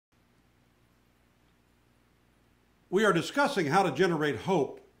We are discussing how to generate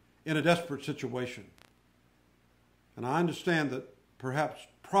hope in a desperate situation. And I understand that perhaps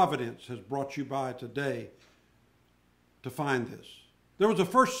providence has brought you by today to find this. There was a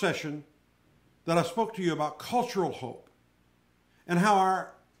first session that I spoke to you about cultural hope and how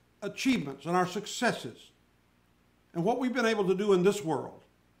our achievements and our successes and what we've been able to do in this world,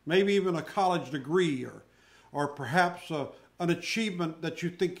 maybe even a college degree or perhaps an achievement that you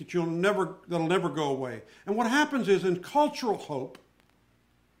think that that'll never go away. And what happens is in cultural hope,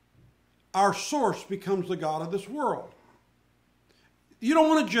 our source becomes the God of this world. You don't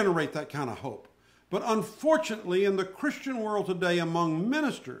want to generate that kind of hope. But unfortunately, in the Christian world today, among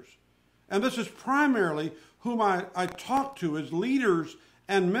ministers, and this is primarily whom I talk to as leaders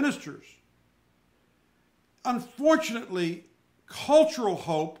and ministers, unfortunately, cultural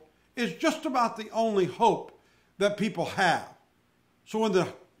hope is just about the only hope that people have. So when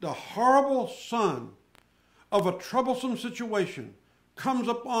the horrible sun of a troublesome situation comes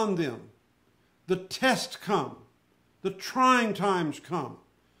upon them, the tests come, the trying times come,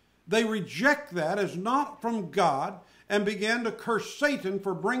 they reject that as not from God and begin to curse Satan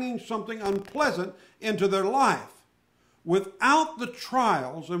for bringing something unpleasant into their life. Without the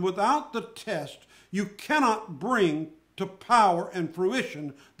trials and without the test, you cannot bring to power and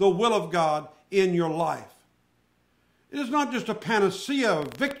fruition the will of God in your life. It is not just a panacea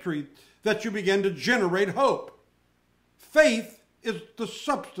of victory that you begin to generate hope. Faith is the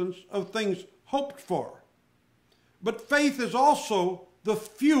substance of things hoped for. But faith is also the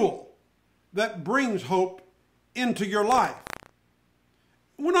fuel that brings hope into your life.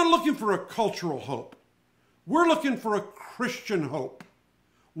 We're not looking for a cultural hope. We're looking for a Christian hope.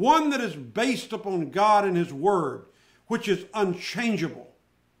 One that is based upon God and His Word, which is unchangeable.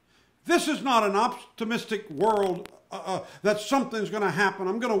 This is not an optimistic world that something's going to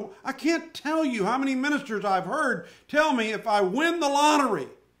happen. I can't tell you how many ministers I've heard tell me if I win the lottery,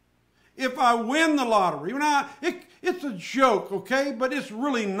 if I win the lottery. Now, it's a joke, okay? But it's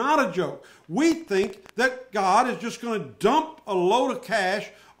really not a joke. We think that God is just going to dump a load of cash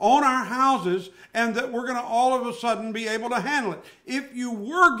on our houses and that we're going to all of a sudden be able to handle it. If you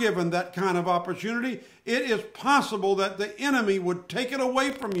were given that kind of opportunity, it is possible that the enemy would take it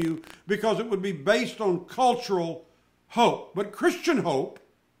away from you because it would be based on cultural hope. But Christian hope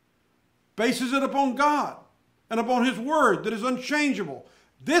bases it upon God and upon His Word that is unchangeable.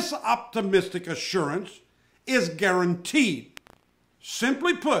 This optimistic assurance is guaranteed.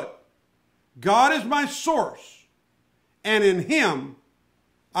 Simply put, God is my source, and in Him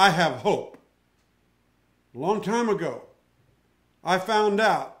I have hope. A long time ago, I found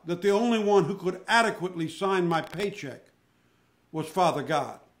out that the only one who could adequately sign my paycheck was Father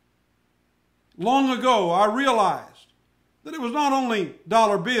God. Long ago, I realized that it was not only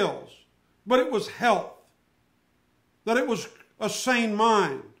dollar bills, but it was health, that it was a sane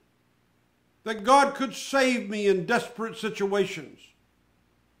mind, that God could save me in desperate situations.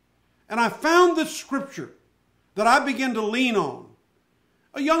 And I found this scripture that I began to lean on.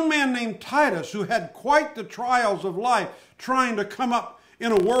 A young man named Titus who had quite the trials of life trying to come up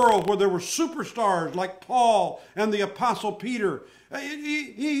in a world where there were superstars like Paul and the Apostle Peter.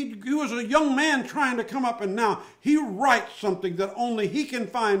 He was a young man trying to come up, and now he writes something that only he can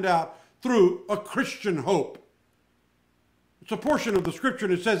find out through a Christian hope. It's a portion of the scripture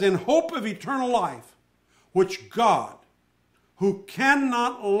and it says, "In hope of eternal life, which God, who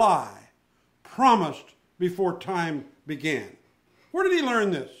cannot lie, promised before time began." Where did he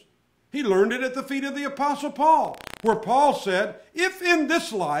learn this? He learned it at the feet of the Apostle Paul, where Paul said, if in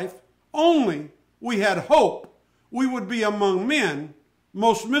this life only we had hope, we would be among men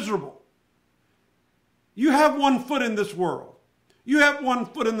most miserable. You have one foot in this world. You have one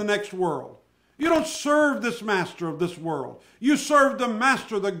foot in the next world. You don't serve this master of this world. You serve the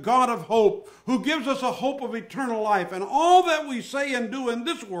master, the God of hope, who gives us a hope of eternal life. And all that we say and do in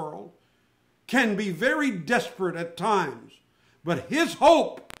this world can be very desperate at times. But His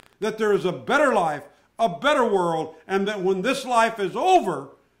hope that there is a better life, a better world, and that when this life is over,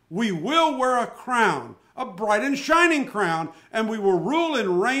 we will wear a crown, a bright and shining crown, and we will rule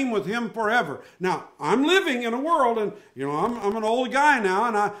and reign with Him forever. Now, I'm living in a world, and I'm an old guy now,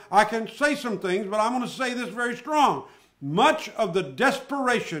 and I can say some things, but I'm going to say this very strong. Much of the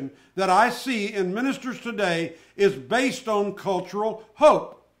desperation that I see in ministers today is based on cultural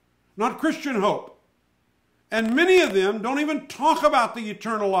hope, not Christian hope. And many of them don't even talk about the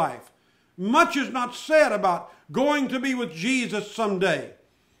eternal life. Much is not said about going to be with Jesus someday.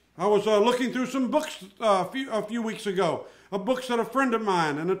 I was looking through some books a few weeks ago, books that a friend of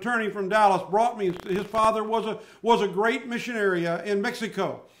mine, an attorney from Dallas, brought me. His father was a great missionary in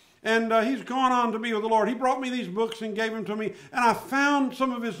Mexico. And he's gone on to be with the Lord. He brought me these books and gave them to me, and I found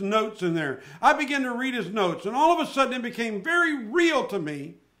some of his notes in there. I began to read his notes, and all of a sudden it became very real to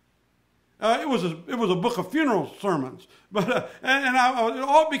me. It was a book of funeral sermons, but it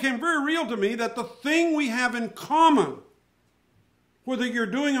all became very real to me that the thing we have in common, whether you're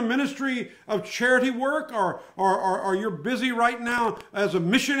doing a ministry of charity work or you're busy right now as a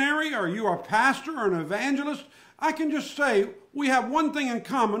missionary or you are a pastor or an evangelist, I can just say we have one thing in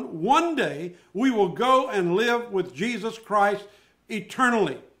common. One day we will go and live with Jesus Christ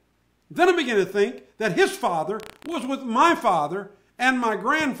eternally. Then I began to think that his father was with my father and my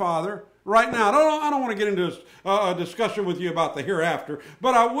grandfather right now. I don't want to get into a discussion with you about the hereafter,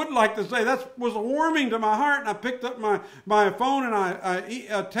 but I would like to say that was warming to my heart, and I picked up my phone and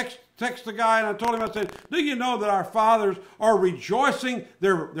I text the guy, and I told him, I said, do you know that our fathers are rejoicing?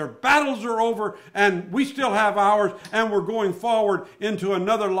 Their battles are over, and we still have ours, and we're going forward into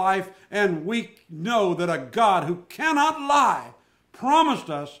another life, and we know that a God who cannot lie promised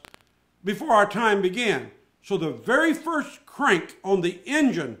us before our time began. So the very first crank on the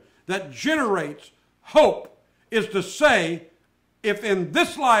engine that generates hope is to say, if in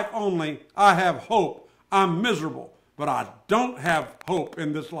this life only I have hope, I'm miserable. But I don't have hope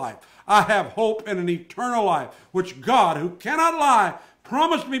in this life. I have hope in an eternal life, which God, who cannot lie,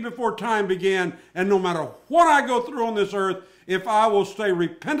 promised me before time began. And no matter what I go through on this earth, if I will stay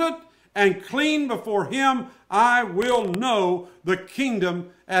repentant and clean before him, I will know the kingdom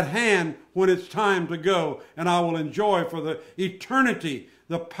at hand when it's time to go. And I will enjoy for the eternity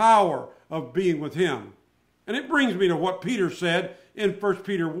the power of being with him. And it brings me to what Peter said in 1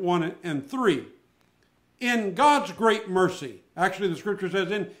 Peter 1 and 3. In God's great mercy, actually the scripture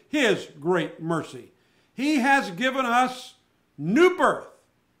says in his great mercy, he has given us new birth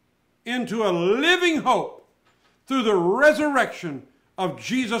into a living hope through the resurrection of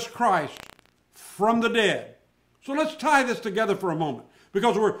Jesus Christ from the dead. So let's tie this together for a moment,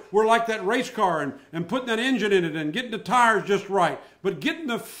 because we're like that race car and putting that engine in it and getting the tires just right, but getting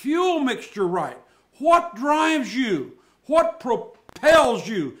the fuel mixture right. What drives you? What propels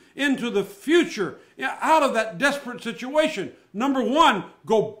you into the future out of that desperate situation? Number one,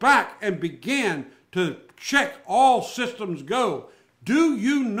 go back and begin to check all systems go. Do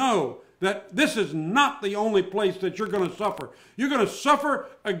you know that this is not the only place that you're going to suffer? You're going to suffer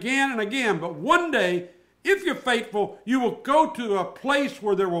again and again, but one day, if you're faithful, you will go to a place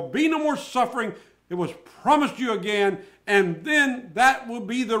where there will be no more suffering. It was promised you again, and then that will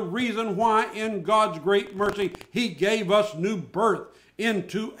be the reason why in God's great mercy he gave us new birth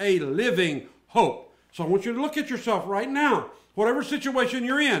into a living hope. So I want you to look at yourself right now. Whatever situation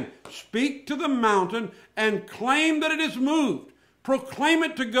you're in, speak to the mountain and claim that it is moved. Proclaim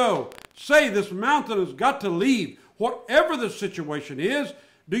it to go. Say, this mountain has got to leave. Whatever the situation is,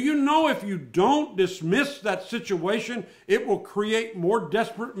 do you know if you don't dismiss that situation, it will create more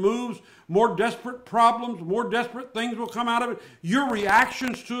desperate moves, more desperate problems, more desperate things will come out of it? Your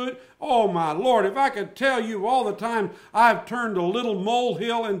reactions to it, oh my Lord, if I could tell you all the time I've turned a little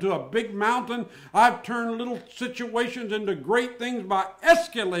molehill into a big mountain. I've turned little situations into great things by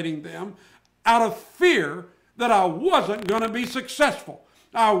escalating them out of fear that I wasn't going to be successful.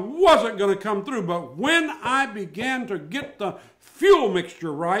 I wasn't going to come through. But when I began to get the fuel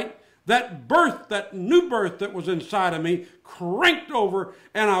mixture right, that birth, that new birth that was inside of me cranked over,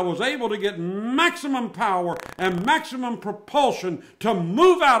 and I was able to get maximum power and maximum propulsion to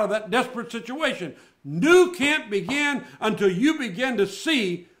move out of that desperate situation. New can't begin until you begin to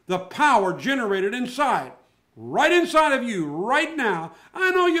see the power generated inside. Right inside of you, right now.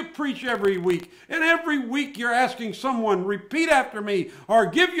 I know you preach every week, and every week you're asking someone, repeat after me, or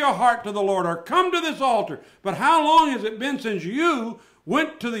give your heart to the Lord, or come to this altar. But how long has it been since you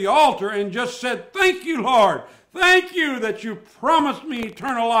went to the altar and just said, thank you, Lord. Thank you that you promised me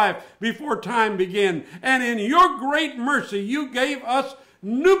eternal life before time began. And in your great mercy, you gave us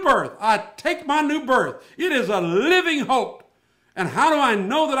new birth. I take my new birth. It is a living hope. And how do I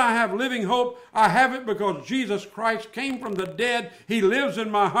know that I have living hope? I have it because Jesus Christ came from the dead. He lives in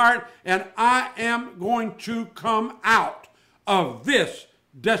my heart, and I am going to come out of this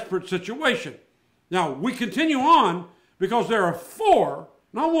desperate situation. Now, we continue on because there are 4,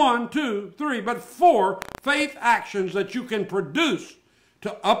 not 1, 2, 3, but 4 faith actions that you can produce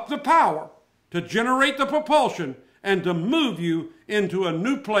to up the power, to generate the propulsion, and to move you into a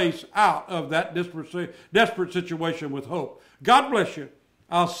new place out of that desperate situation with hope. God bless you.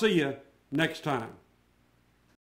 I'll see you next time.